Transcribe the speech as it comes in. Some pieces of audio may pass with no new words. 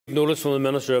Notice from the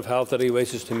Minister of Health that he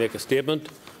wishes to make a statement.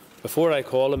 Before I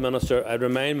call the Minister, I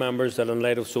remind members that in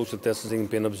light of social distancing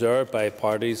being observed by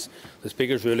parties, the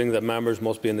Speaker's ruling that members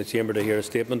must be in the chamber to hear a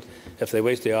statement if they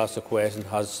wish to ask a question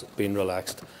has been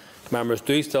relaxed. Members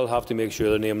do still have to make sure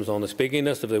their name is on the speaking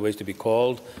list if they wish to be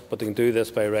called, but they can do this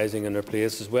by rising in their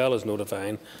place as well as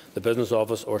notifying the Business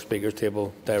Office or Speaker's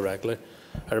table directly.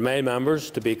 I remind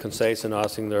members to be concise in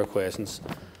asking their questions.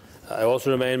 I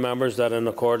also remind members that in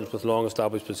accordance with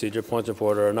long-established procedure, points of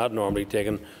order are not normally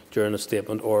taken during a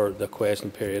statement or the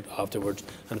question period afterwards.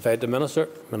 In fact, the Minister.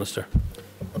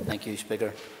 Thank you,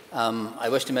 Speaker. I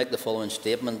wish to make the following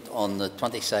statement on the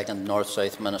 22nd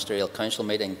North-South Ministerial Council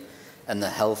meeting in the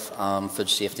Health and Food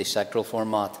Safety sectoral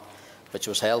format, which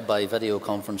was held by video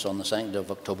conference on the 2nd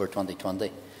of October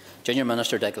 2020. Junior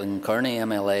Minister Declan Kearney,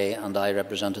 MLA, and I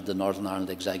represented the Northern Ireland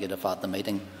Executive at the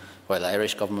meeting, while the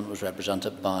Irish Government was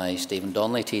represented by Stephen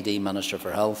Donnelly, TD, Minister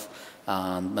for Health,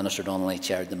 and Minister Donnelly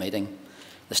chaired the meeting.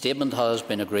 The statement has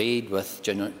been agreed with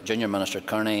Junior Minister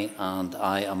Kearney, and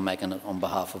I am making it on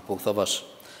behalf of both of us.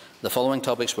 The following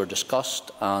topics were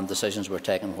discussed and decisions were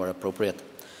taken where appropriate.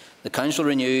 The Council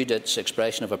renewed its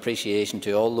expression of appreciation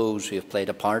to all those who have played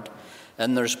a part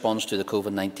in the response to the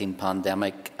COVID-19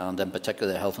 pandemic, and in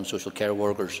particular the health and social care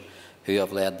workers who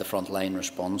have led the frontline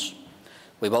response.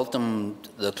 We welcomed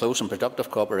the close and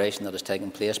productive cooperation that has taken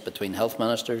place between health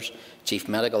ministers, chief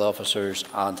medical officers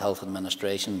and health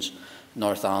administrations,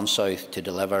 north and south, to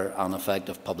deliver an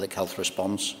effective public health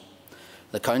response.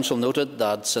 The Council noted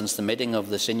that since the meeting of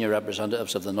the senior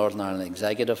representatives of the Northern Ireland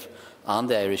Executive and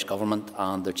the Irish Government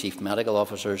and their chief medical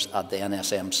officers at the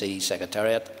NSMC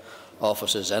Secretariat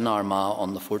offices in Armagh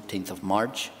on the 14th of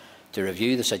March to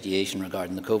review the situation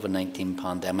regarding the COVID-19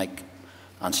 pandemic,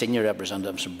 and senior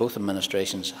representatives from both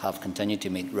administrations have continued to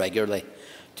meet regularly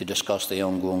to discuss the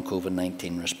ongoing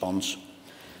COVID-19 response.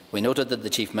 We noted that the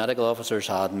Chief Medical Officers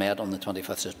had met on the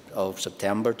 25th of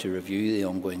September to review the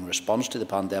ongoing response to the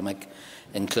pandemic,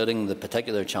 including the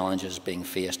particular challenges being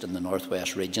faced in the North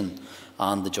West region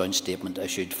and the joint statement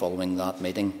issued following that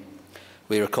meeting.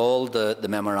 We recalled the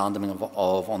Memorandum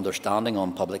of Understanding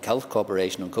on Public Health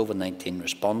Cooperation on COVID-19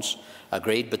 response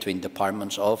agreed between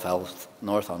Departments of Health,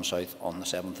 North and South on the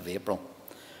 7th of April.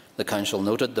 The Council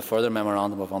noted the further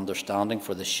Memorandum of Understanding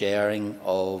for the sharing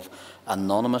of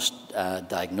anonymous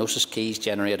diagnosis keys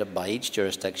generated by each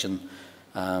jurisdiction's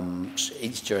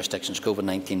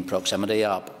COVID-19 proximity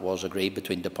app was agreed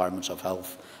between Departments of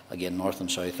Health, again North and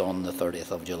South, on the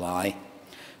 30th of July.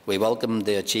 We welcomed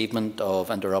the achievement of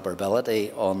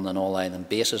interoperability on an all-island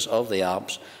basis of the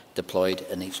apps deployed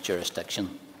in each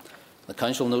jurisdiction. The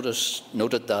Council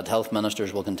noted that health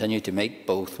ministers will continue to meet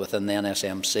both within the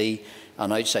NSMC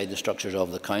and outside the structures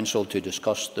of the Council to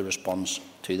discuss the response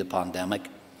to the pandemic.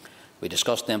 We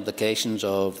discussed the implications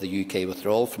of the UK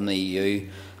withdrawal from the EU,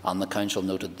 and the Council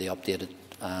noted the update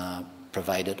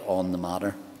provided on the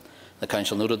matter. The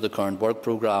Council noted the current work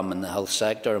programme in the health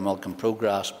sector and welcomed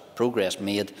progress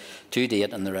made to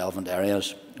date in the relevant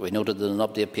areas. We noted that an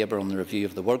update paper on the review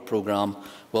of the work programme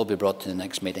will be brought to the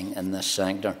next meeting in this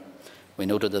sector. We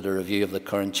noted that a review of the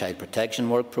current child protection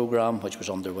work programme, which was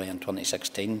underway in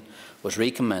 2016, was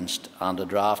recommenced, and a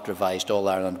draft revised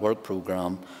All-Ireland work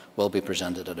programme will be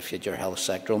presented at a future health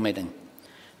sectoral meeting.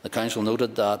 The Council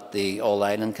noted that the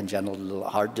All-Ireland Congenital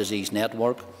Heart Disease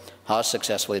Network has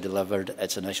successfully delivered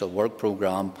its initial work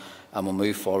programme and will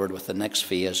move forward with the next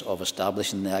phase of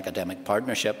establishing the academic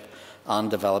partnership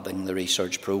and developing the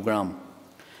research programme.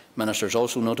 Ministers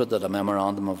also noted that a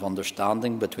Memorandum of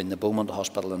Understanding between the Beaumont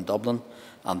Hospital in Dublin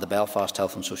and the Belfast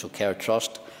Health and Social Care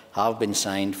Trust have been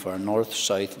signed for a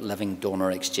North-South Living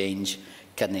Donor Exchange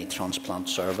kidney transplant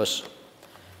service.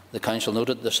 The Council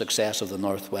noted the success of the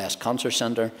North West Cancer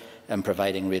Centre in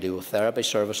providing radiotherapy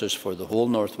services for the whole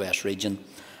North West region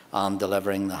and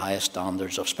delivering the highest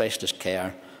standards of specialist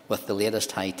care with the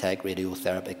latest high-tech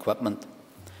radiotherapy equipment.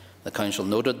 The Council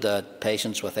noted that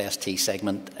patients with ST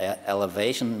segment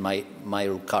elevation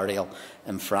myocardial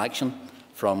infraction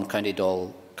from County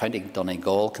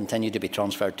Donegal continue to be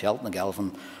transferred to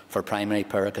Eltnagelvin for primary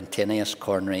percutaneous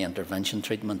coronary intervention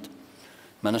treatment.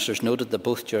 Ministers noted that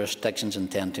both jurisdictions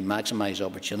intend to maximise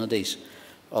opportunities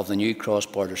of the new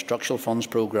cross-border structural funds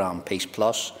programme, Peace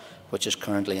Plus, which is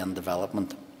currently in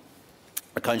development.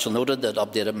 The Council noted that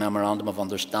updated Memorandum of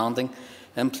Understanding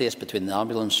in place between the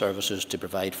ambulance services to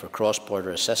provide for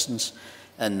cross-border assistance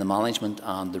in the management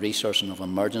and the resourcing of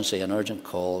emergency and urgent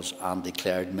calls and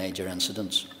declared major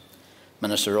incidents.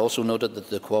 Minister also noted that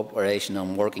the cooperation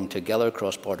and working together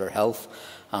cross-border health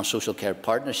and social care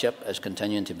partnership is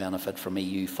continuing to benefit from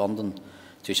EU funding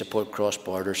to support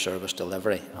cross-border service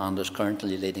delivery and is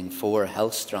currently leading 4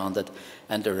 health-stranded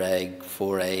Interreg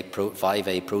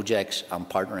 5A projects and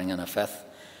partnering in a 5th,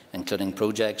 including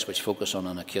projects which focus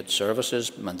on acute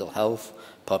services, mental health,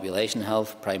 population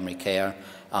health, primary care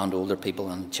and older people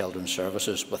and children's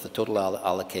services, with a total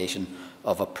allocation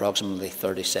of approximately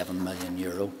 €37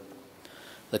 million.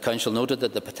 The Council noted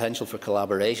that the potential for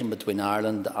collaboration between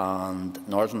Ireland and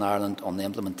Northern Ireland on the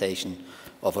implementation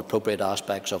of appropriate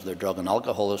aspects of their drug and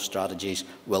alcohol strategies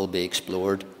will be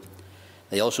explored.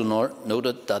 They also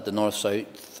noted that the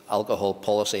North-South Alcohol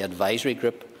Policy Advisory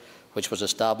Group, which was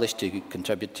established to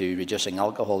contribute to reducing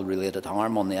alcohol-related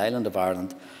harm on the island of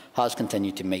Ireland, has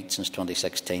continued to meet since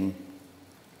 2016.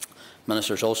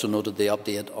 Ministers also noted the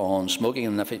update on smoking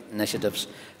initiatives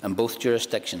in both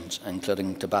jurisdictions,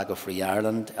 including Tobacco-Free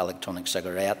Ireland, electronic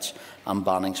cigarettes and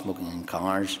banning smoking in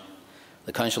cars.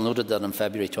 The Council noted that in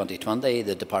February 2020,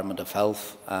 the Department of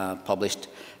Health published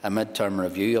a mid-term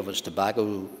review of its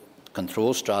tobacco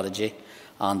control strategy,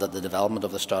 and that the development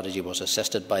of the strategy was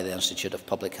assisted by the Institute of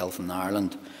Public Health in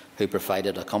Ireland, who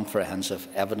provided a comprehensive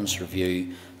evidence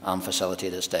review and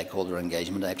facilitated stakeholder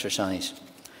engagement exercise.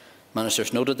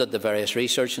 Ministers noted that the various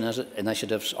research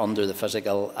initiatives under the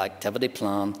Physical Activity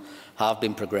Plan have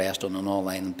been progressed on an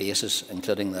all-island basis,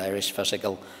 including the Irish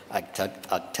Physical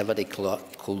Activity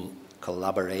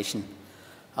Collaboration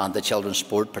and the Children's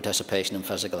Sport Participation in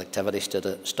Physical Activity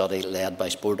study led by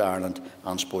Sport Ireland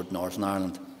and Sport Northern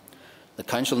Ireland. The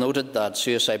Council noted that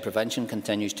suicide prevention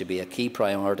continues to be a key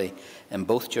priority in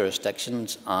both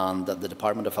jurisdictions, and that the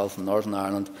Department of Health in Northern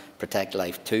Ireland Protect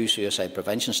Life 2 suicide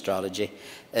prevention strategy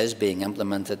is being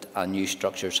implemented and new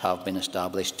structures have been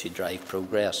established to drive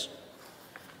progress.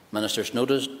 Ministers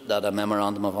noted that a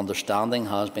Memorandum of Understanding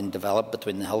has been developed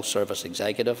between the Health Service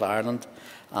Executive Ireland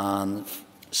and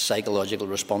Psychological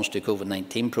Response to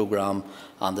COVID-19 Programme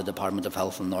and the Department of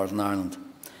Health in Northern Ireland,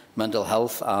 Mental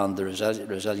Health and the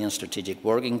Resilience Strategic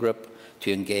Working Group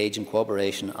to engage in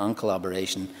cooperation and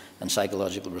collaboration in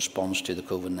psychological response to the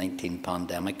COVID-19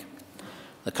 pandemic.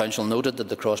 The Council noted that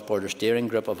the cross-border steering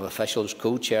group of officials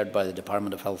co-chaired by the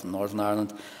Department of Health in Northern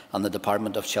Ireland and the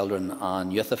Department of Children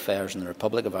and Youth Affairs in the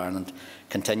Republic of Ireland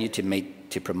continue to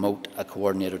meet to promote a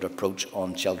coordinated approach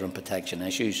on children protection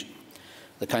issues.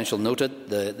 The Council noted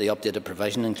the updated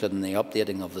provision, including the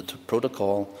updating of the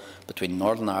protocol between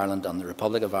Northern Ireland and the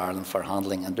Republic of Ireland for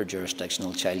handling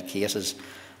interjurisdictional child cases,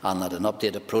 and that an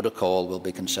updated protocol will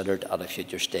be considered at a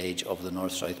future stage of the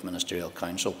North-South Ministerial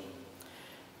Council.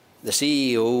 The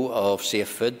CEO of Safe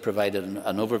Food provided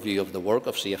an overview of the work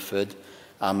of Safe Food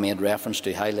and made reference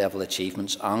to high-level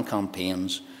achievements and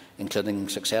campaigns, including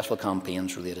successful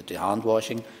campaigns related to hand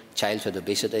washing, childhood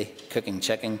obesity, cooking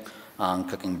chicken and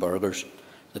cooking burgers.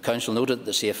 The Council noted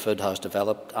that Safe Food has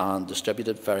developed and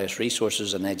distributed various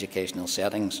resources in educational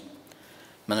settings.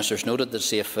 Ministers noted that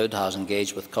Safe Food has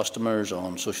engaged with customers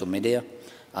on social media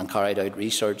and carried out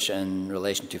research in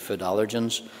relation to food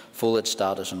allergens, folate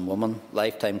status in women,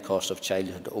 lifetime cost of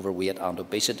childhood overweight and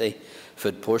obesity,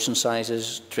 food portion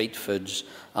sizes, treat foods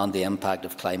and the impact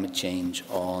of climate change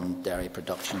on dairy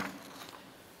production.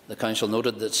 The Council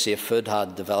noted that Safe Food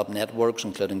had developed networks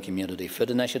including community food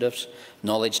initiatives,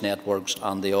 knowledge networks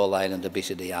and the All-Ireland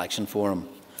Obesity Action Forum.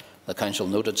 The Council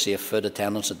noted Safe Food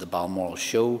attendance at the Balmoral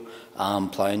Show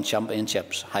and Ploughing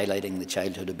Championships, highlighting the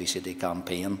childhood obesity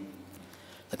campaign.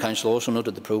 The Council also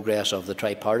noted the progress of the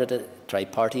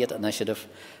tripartite initiative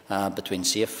between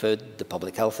Safe Food, the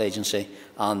Public Health Agency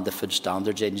and the Food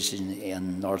Standards Agency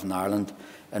in Northern Ireland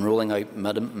in rolling out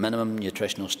minimum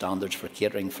nutritional standards for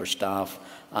catering for staff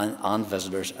and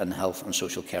visitors in health and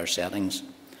social care settings.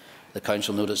 The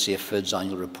Council noted Safe Food's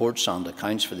annual reports and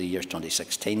accounts for the years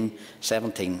 2016,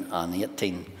 17 and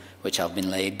 18, which have been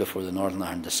laid before the Northern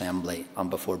Ireland Assembly and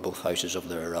before both houses of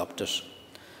the Oireachtas.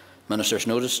 Ministers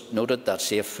noted that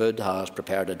Safe Food has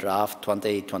prepared a draft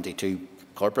 2022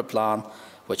 corporate plan,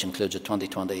 which includes a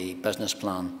 2020 business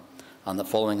plan, and that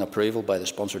following approval by the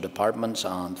sponsor departments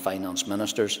and finance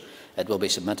ministers, it will be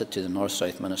submitted to the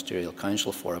North-South Ministerial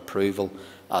Council for approval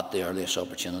at the earliest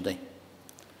opportunity.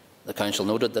 The Council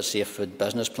noted that Safe Food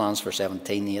business plans for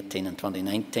 17, 18 and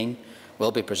 2019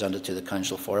 will be presented to the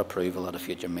Council for approval at a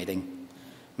future meeting.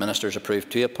 Ministers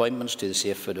approved 2 appointments to the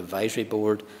Safe Food Advisory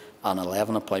Board and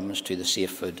 11 appointments to the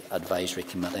Safe Food Advisory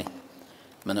Committee.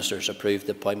 Ministers approved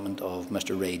the appointment of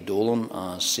Mr Ray Dolan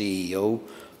as CEO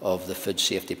of the Food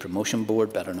Safety Promotion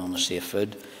Board, better known as Safe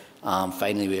Food.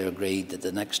 Finally, we agreed that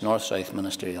the next North-South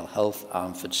Ministerial Health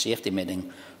and Food Safety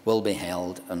meeting will be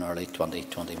held in early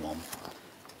 2021.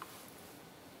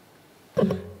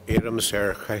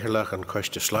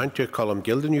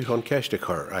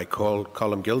 I call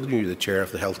Colm Gildernew the Chair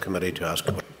of the Health Committee to ask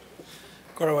a question.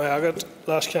 Goramayagat,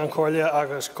 Lascian Corlia,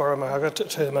 Agus Goramayagat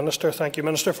to the Minister. Thank you,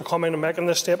 Minister, for coming and making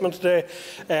this statement today.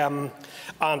 And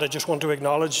I just want to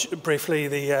acknowledge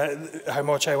briefly how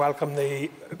much I welcome the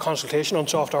consultation on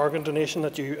soft organ donation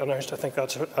that you announced. I think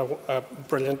that's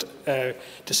brilliant to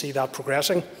see that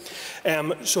progressing.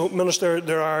 So, Minister,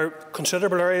 there are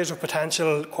considerable areas of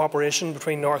potential cooperation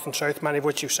between North and South, many of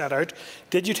which you set out.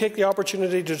 Did you take the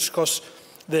opportunity to discuss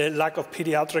the lack of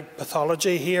paediatric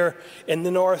pathology here in the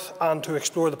North and to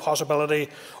explore the possibility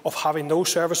of having those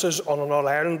services on an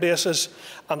all-Ireland basis?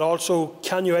 And also,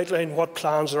 can you outline what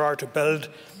plans there are to build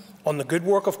on the good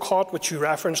work of COT, which you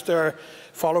referenced there,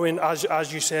 following,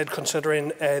 as you said, considering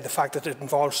the fact that it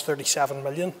involves 37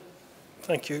 million?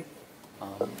 Thank you.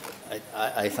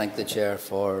 I thank the Chair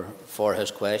for his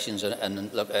questions.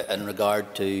 And look, in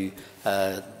regard to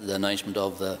the announcement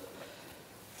of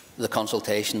the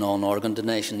consultation on organ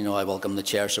donation, I welcome the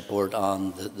Chair's support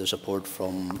and the support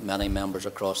from many members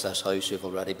across this House who have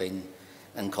already been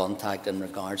in contact in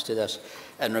regards to this.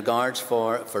 In regards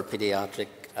for paediatric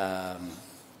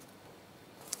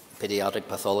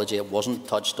pathology, it wasn't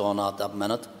touched on at that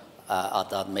minute, at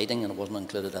that meeting, and it wasn't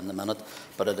included in the minute,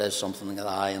 but it is something that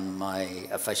I and my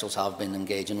officials have been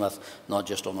engaging with, not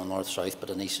just on a north-south but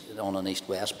on an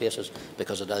east-west basis,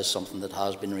 because it is something that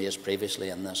has been raised previously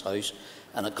in this House,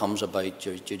 and it comes about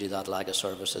due to that lack of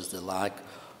services, the lack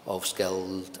of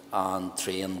skilled and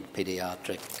trained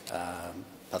paediatric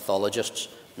pathologists,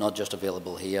 not just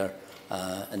available here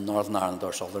in Northern Ireland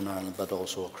or Southern Ireland, but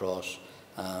also across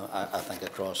I think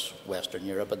across Western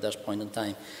Europe at this point in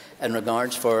time. In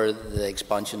regards for the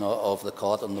expansion of the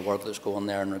COT and the work that's going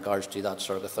there in regards to that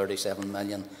circa 37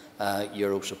 million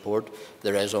euro support,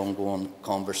 there is ongoing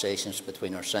conversations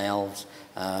between ourselves,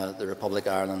 the Republic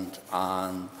of Ireland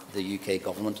and the UK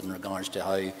Government in regards to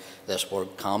how this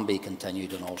work can be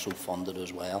continued and also funded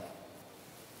as well.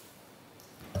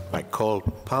 I call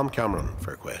Pam Cameron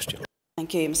for a question.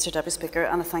 Thank you, Mr Deputy Speaker,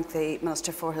 and I thank the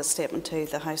Minister for his statement to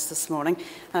the House this morning.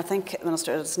 And I think,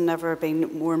 Minister, it's never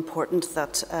been more important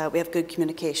that we have good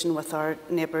communication with our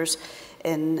neighbours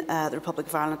in the Republic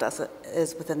of Ireland as it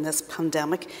is within this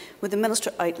pandemic. Would the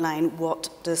Minister outline what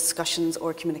discussions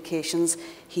or communications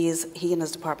he and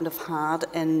his department have had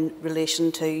in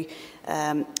relation to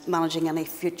managing any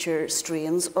future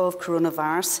strains of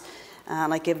coronavirus?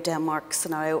 And I give Denmark's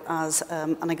scenario as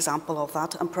an example of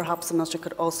that. And perhaps the Minister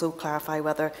could also clarify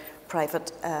whether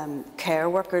private care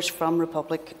workers from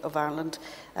Republic of Ireland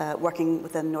working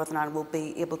within Northern Ireland will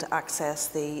be able to access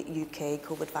the UK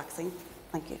COVID vaccine.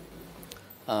 Thank you.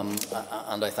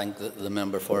 And I thank the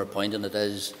member for a point, and it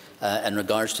is in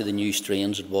regards to the new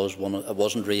strains. It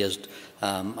wasn't raised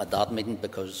at that meeting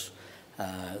because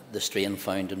the strain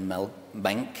found in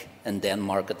mink in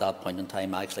Denmark at that point in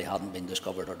time actually hadn't been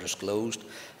discovered or disclosed.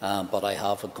 But I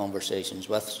have had conversations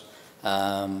with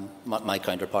my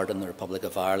counterpart in the Republic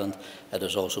of Ireland. It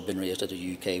has also been raised at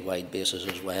a UK-wide basis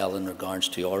as well in regards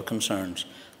to our concerns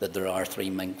that there are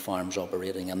 3 mink farms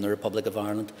operating in the Republic of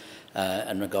Ireland.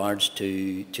 In regards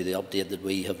to the update that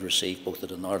we have received both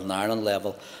at a Northern Ireland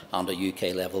level and a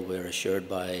UK level, we are assured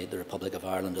by the Republic of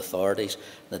Ireland authorities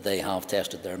that they have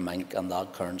tested their mink, and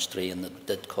that current strain that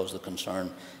did cause the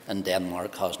concern in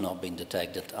Denmark has not been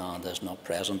detected and is not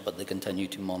present, but they continue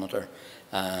to monitor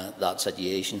that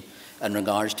situation. In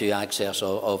regards to access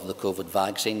of the COVID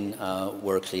vaccine,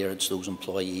 we're clear it's those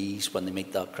employees, when they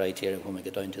meet that criteria, when we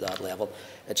get down to that level,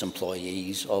 it's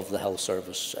employees of the health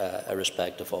service,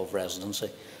 irrespective of residency.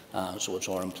 So it's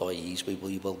our employees we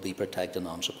will be protecting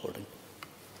and supporting.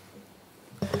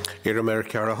 Mayor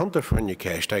Cara Hunter for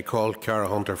Newcastle. I call Cara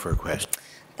Hunter for a question.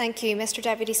 Thank you, Mr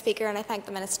Deputy Speaker, and I thank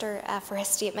the Minister for his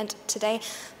statement today.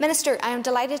 Minister, I am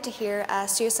delighted to hear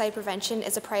suicide prevention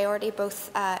is a priority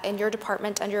both in your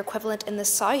department and your equivalent in the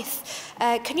South.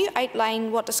 Can you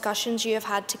outline what discussions you have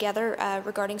had together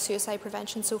regarding suicide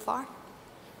prevention so far?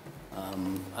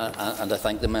 And I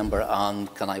thank the member,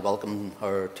 and can I welcome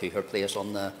her to her place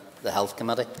on the Health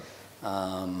Committee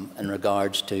in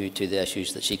regards to the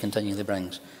issues that she continually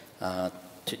brings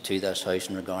to this House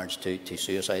in regards to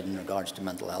suicide, in regards to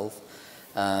mental health.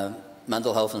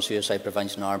 Mental health and suicide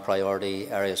prevention are priority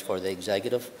areas for the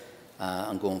Executive,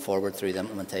 and going forward through the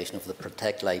implementation of the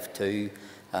Protect Life 2,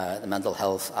 the Mental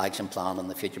Health Action Plan and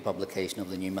the future publication of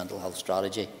the new Mental Health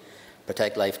Strategy.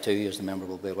 Protect Life 2, as the member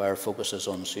will be aware, focuses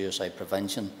on suicide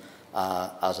prevention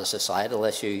as a societal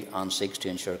issue and seeks to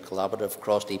ensure collaborative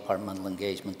cross-departmental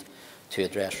engagement to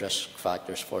address risk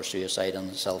factors for suicide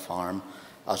and self-harm,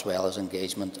 as well as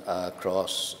engagement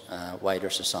across wider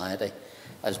society.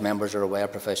 As members are aware,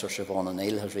 Professor Siobhan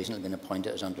O'Neill has recently been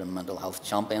appointed as interim mental health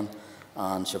champion,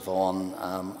 and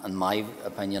Siobhan, in my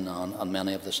opinion, and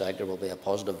many of the sector, will be a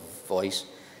positive voice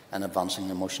in advancing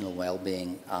emotional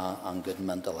well-being and good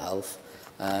mental health.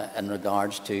 In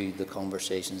regards to the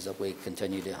conversations that we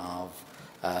continue to have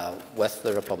with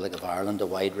the Republic of Ireland, a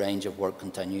wide range of work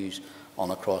continues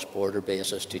on a cross-border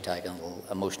basis to tackle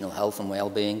emotional health and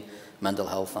well-being, mental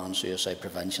health and suicide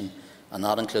prevention. And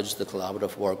that includes the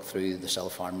collaborative work through the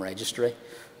Self-Harm Registry,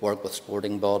 work with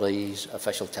sporting bodies,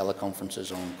 official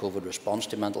teleconferences on COVID response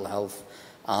to mental health,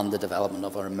 and the development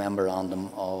of a memorandum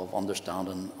of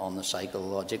understanding on the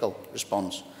psychological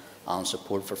response and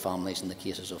support for families in the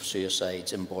cases of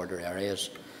suicides in border areas.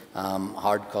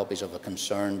 Hard copies of a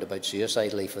Concerned About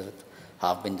Suicide leaflet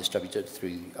have been distributed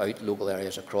throughout local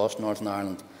areas across Northern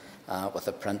Ireland, with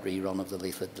a print rerun of the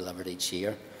leaflet delivered each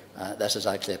year. This is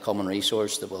actually a common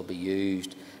resource that will be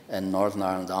used in Northern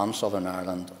Ireland and Southern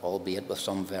Ireland, albeit with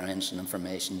some variance in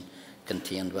information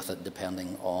contained with it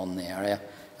depending on the area.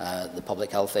 The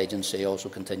Public Health Agency also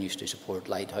continues to support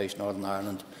Lighthouse Northern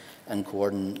Ireland in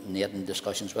coordinating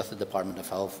discussions with the Department of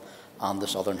Health and the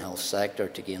Southern Health sector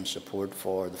to gain support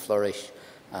for the flourish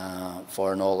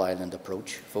for an all-island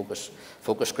approach.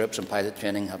 Focus groups and pilot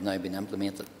training have now been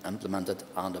implemented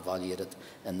and evaluated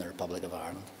in the Republic of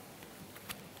Ireland.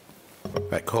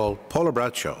 I call Paula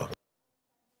Bradshaw.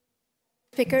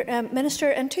 Speaker, Minister,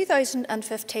 in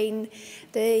 2015,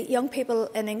 the young people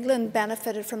in England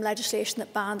benefited from legislation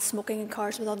that banned smoking in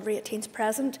cars with under 18s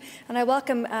present, and I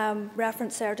welcome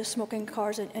reference there to smoking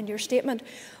cars in your statement.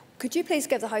 Could you please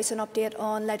give the House an update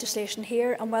on legislation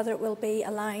here and whether it will be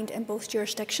aligned in both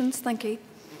jurisdictions? Thank you.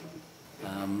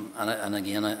 And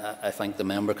again, I thank the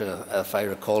member, because if I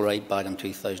recall right, back in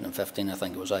 2015, I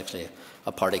think it was actually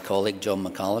a party colleague, John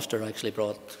McAllister, actually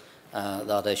brought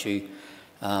that issue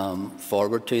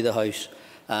forward to the House.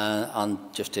 And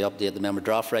just to update the member,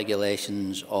 draft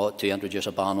regulations to introduce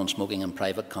a ban on smoking in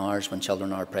private cars when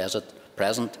children are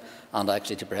present, and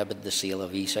actually to prohibit the sale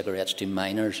of e-cigarettes to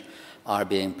minors are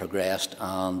being progressed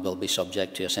and will be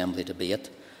subject to Assembly debate.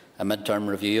 A mid-term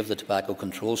review of the tobacco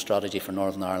control strategy for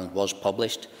Northern Ireland was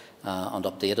published and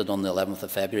updated on the 11th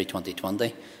of February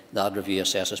 2020. That review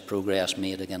assesses progress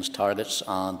made against targets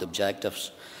and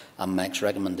objectives and makes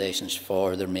recommendations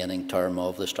for the remaining term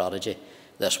of the strategy.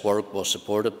 This work was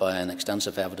supported by an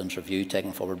extensive evidence review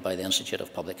taken forward by the Institute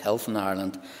of Public Health in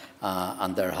Ireland,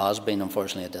 and there has been,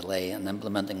 unfortunately, a delay in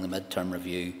implementing the mid-term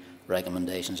review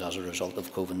recommendations as a result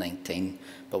of COVID-19,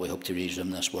 but we hope to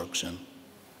resume this work soon.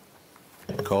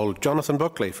 Call Jonathan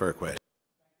Buckley for a question.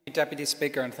 Deputy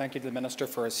Speaker, and thank you to the Minister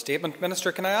for his statement.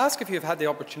 Minister, can I ask if you have had the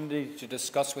opportunity to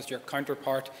discuss with your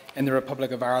counterpart in the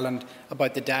Republic of Ireland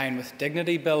about the Dying with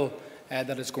Dignity Bill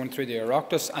that is going through the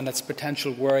Oireachtas and its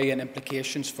potential worry and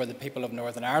implications for the people of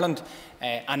Northern Ireland?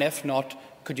 And if not,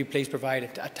 could you please provide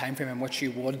a timeframe in which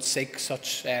you would seek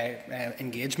such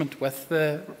engagement with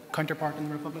the counterpart in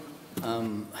the Republic?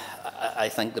 I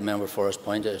think the member for his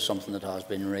point is something that has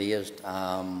been raised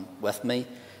with me.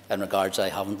 In regards, I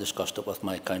haven't discussed it with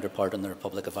my counterpart in the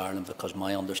Republic of Ireland because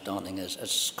my understanding is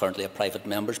it's currently a private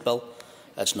member's bill.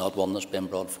 It's not one that's been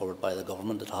brought forward by the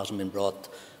government. It hasn't been brought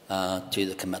to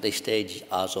the committee stage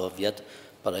as of yet,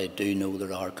 but I do know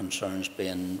there are concerns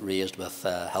being raised with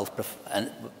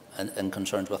and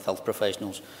concerns with health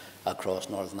professionals across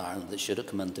Northern Ireland that, should it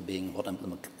come into being, what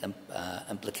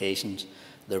implications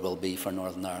there will be for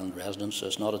Northern Ireland residents. So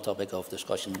it's not a topic of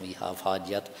discussion we have had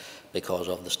yet because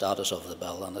of the status of the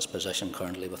bill and its position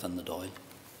currently within the Dáil.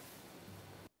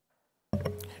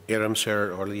 Iram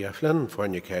Sir Orlia Flynn, for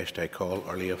Newcastle, I call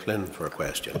Orlia Flynn for a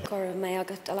question.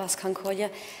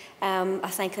 I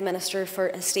thank the Minister for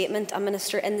his statement. And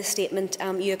Minister, in the statement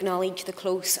you acknowledge the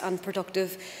close and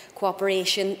productive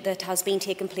cooperation that has been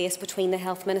taking place between the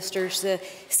Health Ministers, the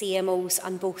CMOs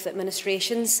and both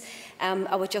administrations.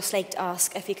 I would just like to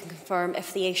ask if you can confirm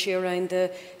if the issue around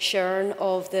the sharing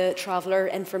of the traveller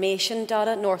information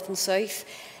data, North and South,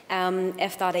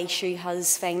 if that issue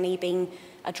has finally been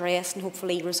addressed and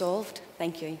hopefully resolved.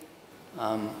 Thank you.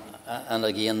 And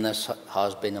again, this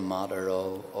has been a matter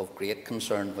of great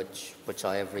concern, which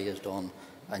I have raised on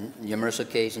numerous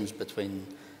occasions between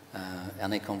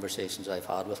any conversations I've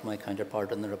had with my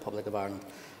counterpart in the Republic of Ireland.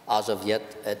 As of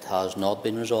yet, it has not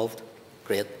been resolved.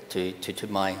 Great to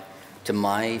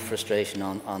my frustration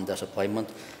and disappointment.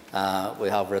 We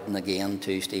have written again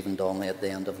to Stephen Donnelly at the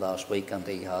end of last week, and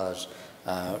he has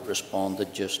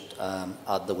responded just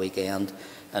at the weekend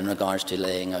in regards to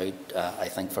laying out, I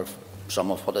think, for some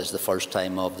of what is the first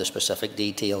time, of the specific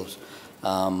details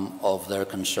of their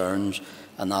concerns,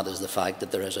 and that is the fact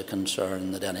that there is a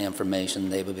concern that any information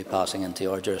they would be passing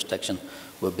into our jurisdiction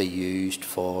would be used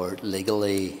for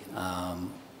legally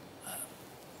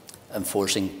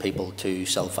enforcing people to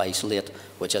self-isolate,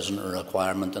 which isn't a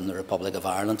requirement in the Republic of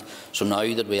Ireland. So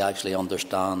now that we actually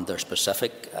understand their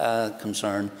specific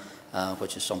concern,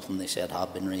 which is something they said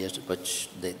had been raised, which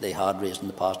they had raised in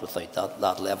the past without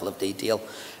that level of detail.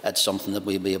 It's something that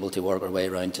we'll be able to work our way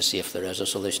around to see if there is a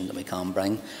solution that we can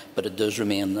bring. But it does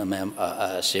remain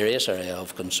a serious area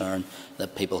of concern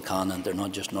that people can enter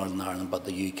not just Northern Ireland but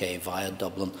the UK via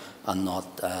Dublin and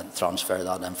not transfer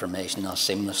that information as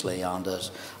seamlessly and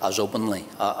as openly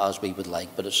as we would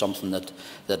like. But it's something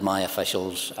that my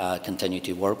officials continue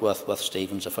to work with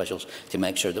Stephen's officials to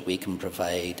make sure that we can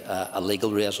provide a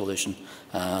legal resolution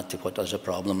to what is a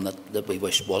problem that we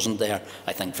wish wasn't there,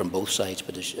 I think, from both sides,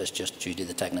 but it's just due to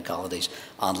the technicalities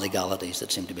and legalities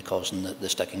that seem to be causing the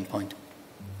sticking point.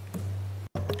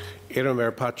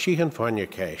 Mayor Pat Sheehan fáinne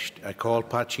ceist. I call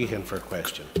Pat Sheehan for a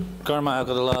question. Garma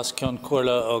agad las cion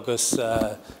cuarla agus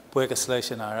buegas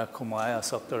leis an ara cumai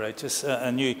as up the righteous.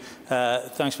 And you,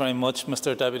 thanks very much,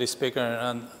 Mr. Deputy Speaker,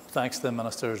 and thanks to the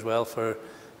Minister as well for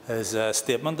his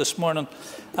statement this morning.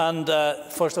 And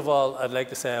first of all, I'd like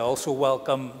to say I also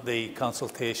welcome the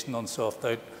consultation on soft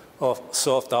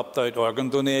opt-out organ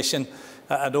donation.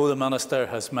 I know the Minister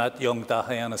has met young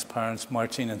Dahi and his parents,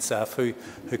 Marcin and Seth, who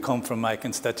come from my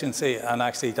constituency, and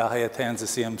actually Dahi attends the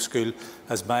same school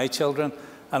as my children.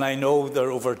 And I know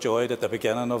they're overjoyed at the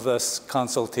beginning of this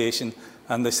consultation,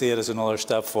 and they see it as another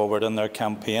step forward in their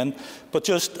campaign. But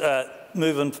just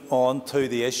moving on to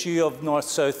the issue of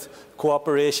North-South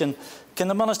cooperation, can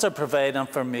the Minister provide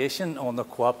information on the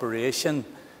cooperation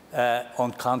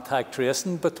on contact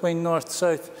tracing between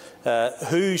North-South?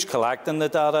 Who's collecting the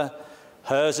data?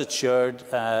 How is it shared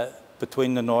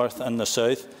between the North and the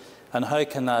South? And how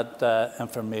can that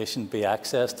information be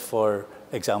accessed for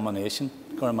examination?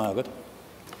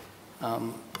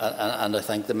 And I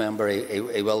think the member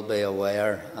he will be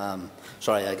aware. I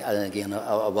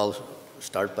will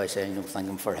start by saying thank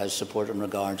him for his support in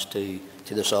regards to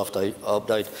the soft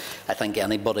opt-out. I think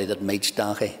anybody that meets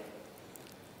Dahi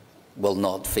will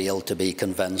not fail to be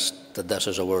convinced that this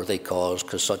is a worthy cause,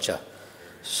 because such a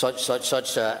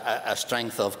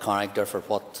strength of character for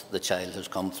what the child has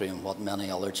come through and what many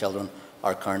other children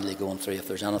are currently going through. If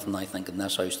there's anything I think in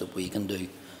this House that we can do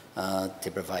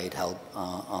to provide help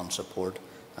and support,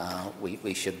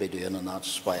 we should be doing, and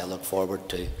that's why I look forward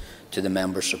to the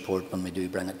members' support when we do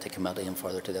bring it to committee and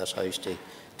further to this House to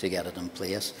get it in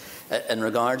place. In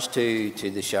regards to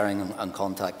the sharing and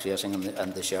contact tracing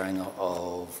and the sharing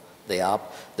of the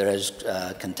app, there is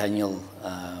continual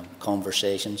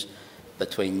conversations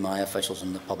between my officials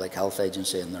and the Public Health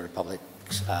Agency and the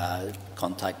Republic's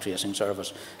contact tracing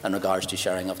service in regards to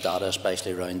sharing of data,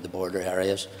 especially around the border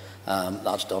areas.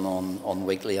 That's done on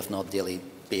weekly, if not daily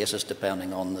basis,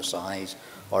 depending on the size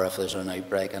or if there's an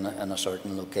outbreak in a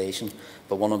certain location.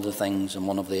 But one of the things and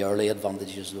one of the early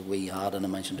advantages that we had, and I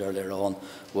mentioned earlier on,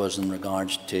 was in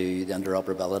regards to the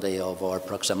interoperability of our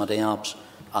proximity apps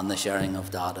and the sharing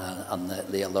of data and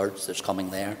the alerts that's coming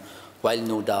there. While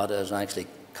no data is actually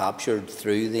captured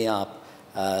through the app,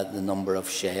 the number of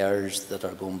shares that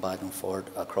are going back and forth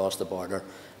across the border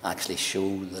actually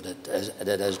show that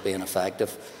it is being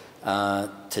effective.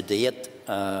 To date,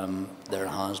 there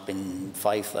has been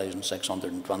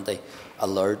 5,620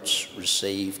 alerts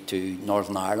received to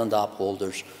Northern Ireland app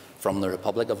holders from the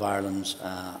Republic of Ireland's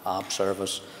app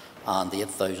service, and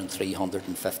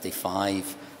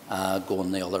 8,355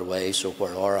 going the other way. So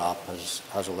where our app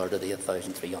has alerted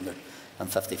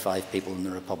 8,355 people in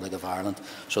the Republic of Ireland.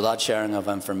 So that sharing of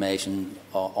information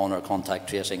on our contact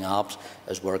tracing apps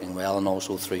is working well, and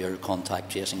also through our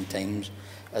contact tracing teams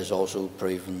is also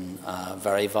proven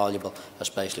very valuable,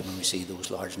 especially when we see those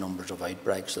large numbers of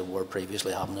outbreaks that were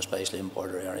previously happening, especially in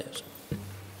border areas.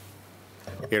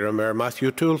 Mayor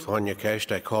Matthew Toole, fáinne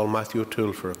ceist. I call Matthew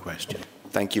Toole for a question.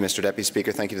 Thank you, Mr. Deputy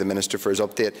Speaker. Thank you to the Minister for his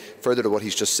update. Further to what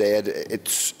he's just said,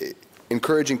 it's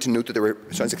encouraging to note that there were,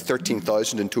 it sounds like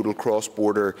 13,000 in total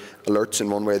cross-border alerts in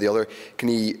one way or the other. Can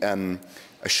he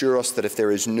assure us that if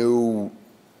there is no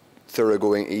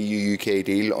thoroughgoing EU-UK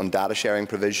deal on data sharing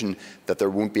provision, that there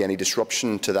won't be any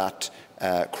disruption to that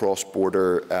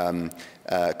cross-border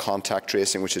contact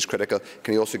tracing, which is critical?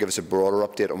 Can you also give us a broader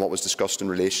update on what was discussed in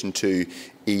relation to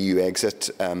EU exit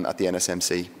at the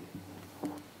NSMC?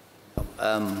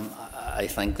 I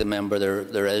think the member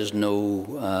there is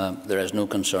no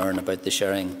concern about the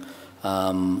sharing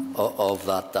of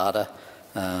that data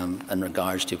in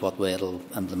regards to what way it will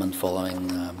implement following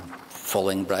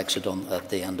Brexit at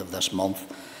the end of this month.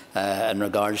 In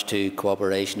regards to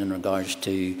cooperation, in regards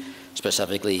to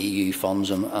specifically EU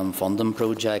funds and funding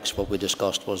projects. What we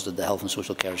discussed was that the health and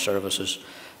social care services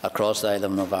across the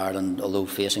island of Ireland, although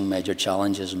facing major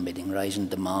challenges in meeting rising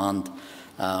demand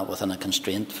within a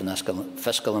constrained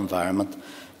fiscal environment,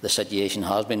 the situation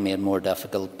has been made more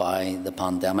difficult by the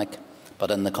pandemic. But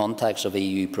in the context of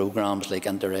EU programmes like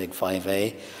Interreg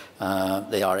 5A,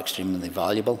 they are extremely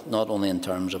valuable, not only in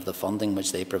terms of the funding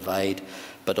which they provide,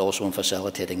 but also in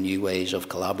facilitating new ways of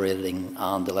collaborating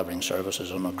and delivering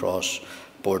services on a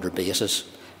cross-border basis.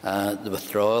 The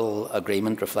withdrawal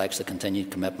agreement reflects the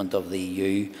continued commitment of the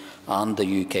EU and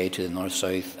the UK to the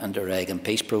North-South Interreg and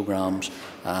Peace programmes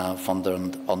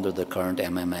funded under the current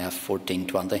MMF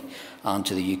 1420 and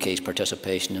to the UK's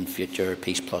participation in future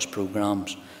Peace Plus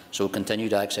programmes. So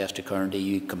continued access to current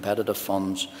EU competitive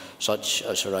funds such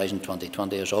as Horizon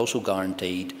 2020 is also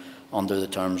guaranteed under the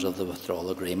terms of the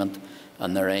withdrawal agreement,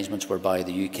 and the arrangements whereby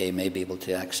the UK may be able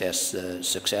to access the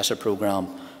successor programme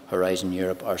Horizon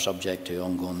Europe are subject to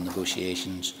ongoing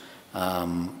negotiations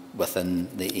within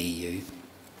the EU.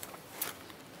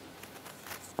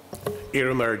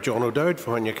 Iramar John O'Dowd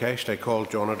for Cash. I call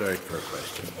John O'Dowd for a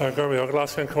question.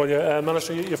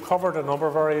 Minister, you've covered a number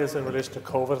of areas in relation to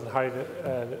COVID and how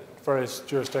various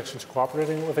jurisdictions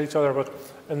cooperating with each other, but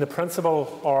in the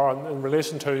principle or in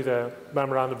relation to the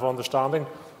Memorandum of Understanding,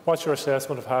 what's your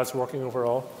assessment of how it's working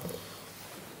overall?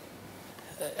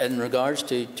 In regards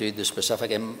to the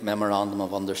specific Memorandum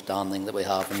of Understanding that we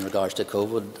have in regards to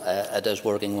COVID, it is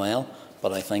working well,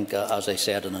 but I think, as I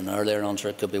said in an earlier answer,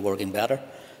 it could be working better,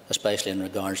 especially in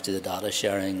regards to the data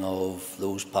sharing of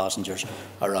those passengers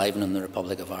arriving in the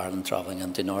Republic of Ireland travelling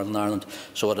into Northern Ireland.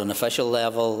 So at an official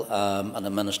level and a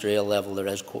ministerial level, there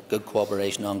is good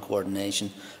cooperation and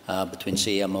coordination between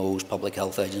CMOs, public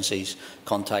health agencies,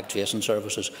 contact tracing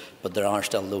services, but there are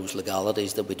still those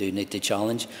legalities that we do need to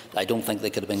challenge. I don't think they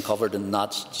could have been covered in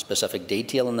that specific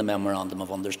detail in the Memorandum of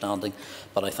Understanding,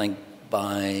 but I think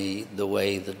by the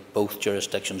way that both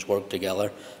jurisdictions work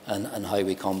together and how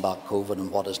we combat COVID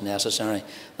and what is necessary,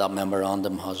 that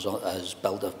memorandum has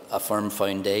built a firm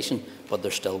foundation, but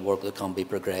there's still work that can be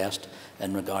progressed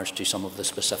in regards to some of the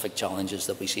specific challenges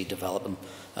that we see developing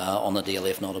on a daily,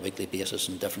 if not a weekly basis,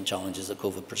 and different challenges that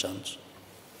COVID presents.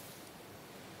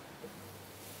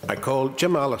 I call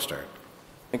Jim Allister.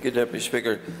 Thank you, Deputy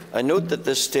Speaker. I note that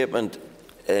this statement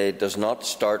does not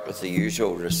start with the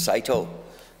usual recital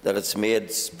that it's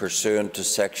made pursuant to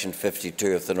Section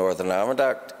 52 of the Northern Ireland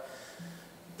Act.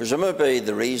 Presumably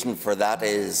the reason for that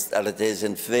is that it is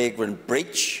in flagrant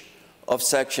breach of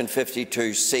Section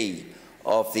 52C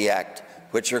of the Act,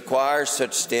 which requires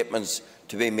such statements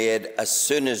to be made as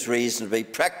soon as reasonably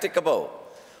practicable.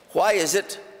 Why is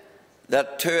it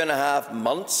that 2.5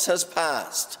 months has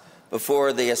passed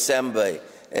before the Assembly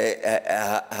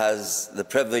has the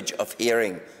privilege of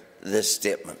hearing this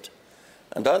statement?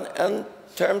 And in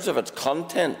terms of its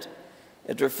content,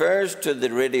 it refers to the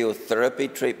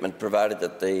radiotherapy treatment provided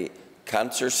at the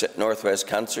North West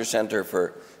Cancer Centre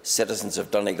for citizens of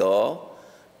Donegal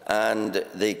and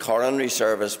the coronary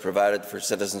service provided for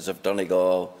citizens of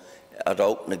Donegal at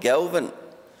Oaknagilvin.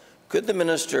 Could the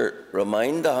Minister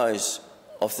remind the House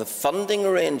of the funding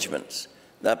arrangements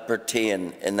that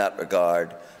pertain in that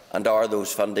regard, and are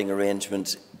those funding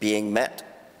arrangements being met?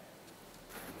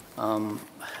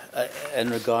 In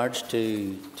regards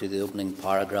to the opening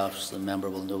paragraphs, the member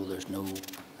will know there's no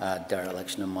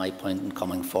dereliction on my point in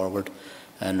coming forward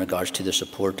in regards to the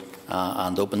support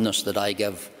and openness that I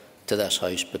give to this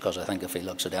House, because I think if he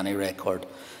looks at any record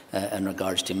in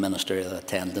regards to ministerial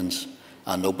attendance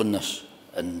and openness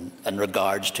in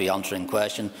regards to answering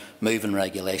questions, moving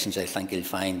regulations, I think he'll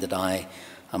find that I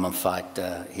am in fact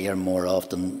here more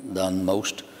often than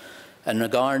most. In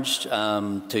regards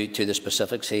to the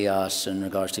specifics he asks in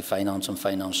regards to finance and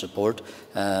finance support,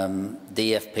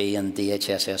 DFP and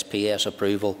DHSSPS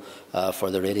approval for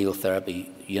the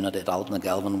radiotherapy unit at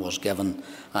Oaknagilvin was given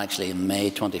actually in May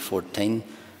 2014.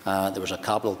 There was a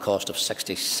capital cost of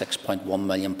 £66.1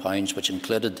 million, which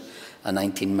included a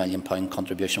 £19 million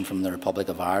contribution from the Republic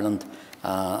of Ireland,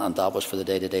 and that was for the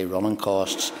day-to-day running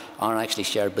costs, are actually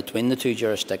shared between the two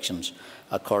jurisdictions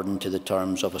according to the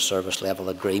terms of a service level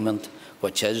agreement,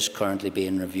 which is currently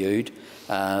being reviewed.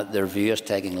 The review is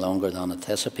taking longer than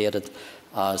anticipated,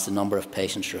 as the number of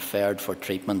patients referred for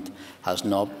treatment has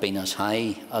not been as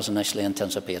high as initially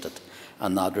anticipated,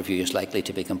 and that review is likely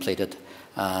to be completed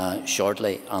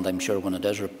shortly, and I'm sure when it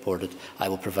is reported I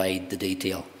will provide the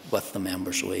detail with the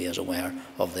member so he is aware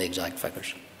of the exact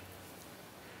figures.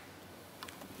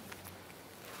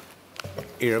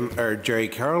 Jerry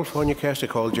Carroll, Fáinne I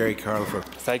call Jerry Carroll for.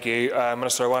 Thank you,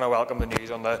 Minister. I want to welcome the news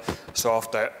on the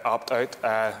soft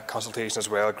opt-out consultation as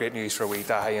well. Great news for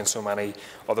Weedahi and so many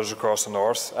others across the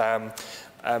north.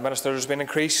 Minister, there has been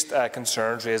increased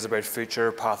concerns raised about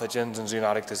future pathogens and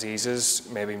zoonotic diseases,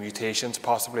 maybe mutations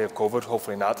possibly of COVID,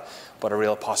 hopefully not, but a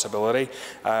real possibility.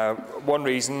 One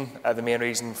reason, the main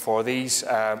reason for these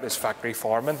is factory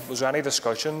farming. Was there any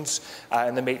discussions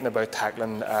in the meeting about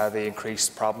tackling the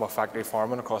increased problem of factory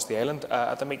farming across the island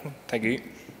at the meeting? Thank you.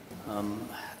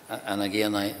 And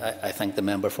again, I thank the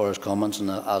member for his comments,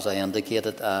 and as I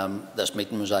indicated, this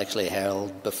meeting was actually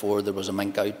held before there was a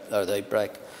mink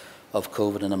outbreak of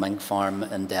COVID in a mink farm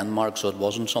in Denmark, so it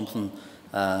wasn't something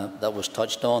that was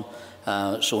touched on.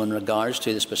 So in regards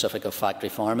to the specific of factory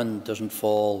farming, it doesn't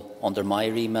fall under my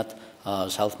remit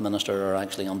as Health Minister, or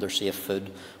actually under Safe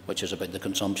Food, which is about the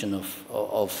consumption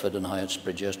of food and how it's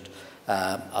produced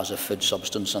as a food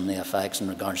substance and the effects in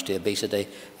regards to obesity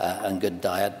and good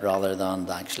diet, rather than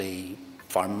actually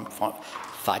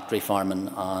factory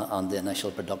farming and the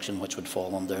initial production, which would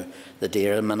fall under the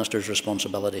Dairy Minister's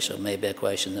responsibility. So it may be a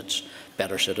question that's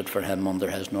better suited for him under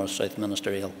his North-South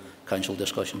Ministerial Council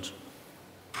discussions.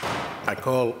 I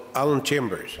call Alan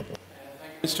Chambers.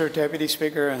 Mr Deputy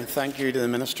Speaker, and thank you to the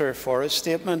Minister for his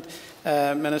statement.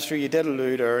 Minister, you did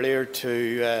allude earlier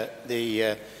to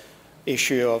the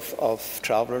issue of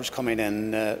travellers coming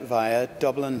in via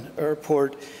Dublin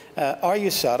Airport. Are you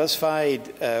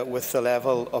satisfied with the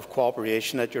level of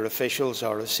cooperation that your officials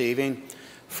are receiving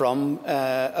from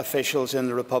officials in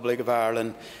the Republic of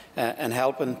Ireland in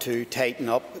helping to tighten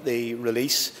up the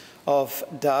release of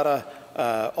data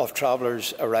of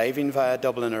travellers arriving via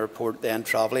Dublin Airport, then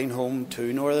travelling home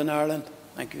to Northern Ireland?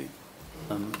 Thank you.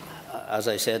 As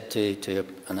I said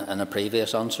in a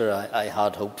previous answer, I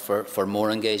had hoped for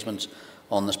more engagements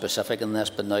on the specific in this,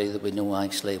 but now that we know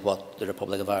actually what the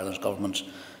Republic of Ireland's government's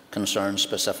concerns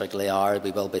specifically are,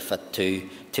 we will be fit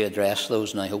to address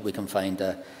those, and I hope we can find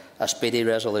a speedy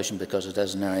resolution, because it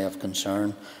is an area of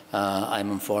concern.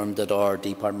 I'm informed that our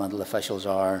departmental officials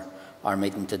are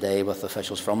meeting today with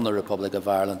officials from the Republic of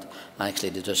Ireland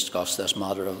actually to discuss this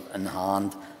matter in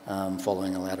hand,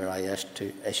 following a letter I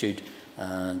issued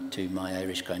to my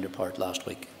Irish counterpart last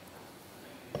week.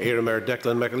 Mayor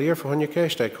Declan McAleer for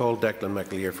Fáinne I call Declan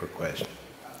McAleer for question.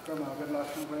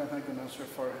 Thank the Minister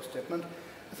for his statement.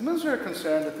 Is the Minister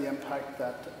concerned at the impact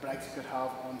that Brexit could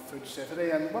have on food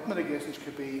safety, and what mitigations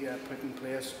could be put in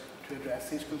place to address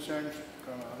these concerns?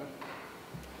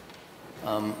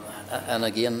 And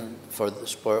again, for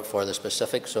the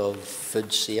specifics of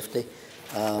food safety,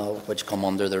 which come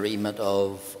under the remit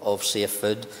of Safe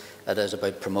Food, it is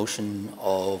about promotion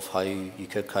of how you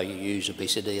cook, how you use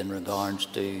obesity in regards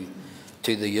to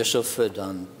the use of food,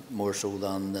 and more so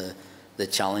than the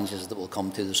challenges that will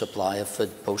come to the supply of food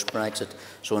post-Brexit.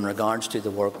 So in regards to the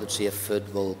work that Safe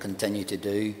Food will continue to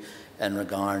do in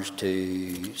regards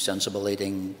to sensible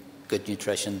eating, good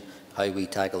nutrition, how we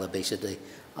tackle obesity,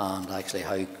 and actually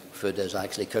how food is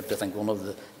actually cooked. I think one of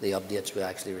the updates we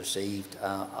actually received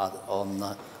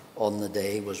on the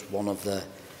day was one of the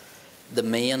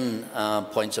main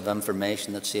points of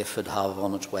information that Safe Food have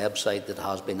on its website that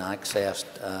has been accessed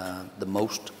the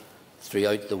most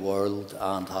throughout the world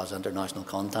and has international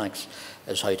contacts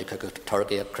is how to cook a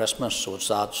turkey at Christmas. So it's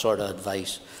that sort of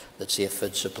advice that Safe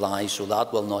Food supplies. So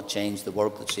that will not change. The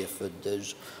work that Safe Food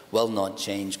does will not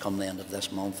change come the end of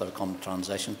this month or come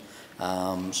transition.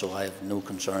 So I have no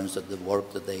concerns that the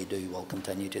work that they do will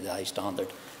continue to the high standard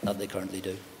that they currently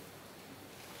do.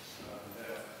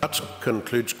 That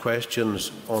concludes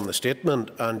questions on the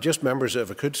statement. And just members, if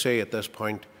I could say at this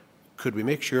point, could we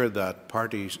make sure that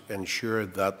parties ensure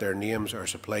that their names are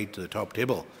supplied to the top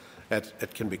table?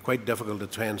 It can be quite difficult to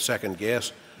try and second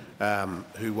guess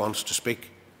who wants to speak.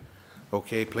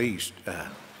 Okay, please.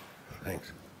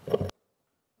 Thanks.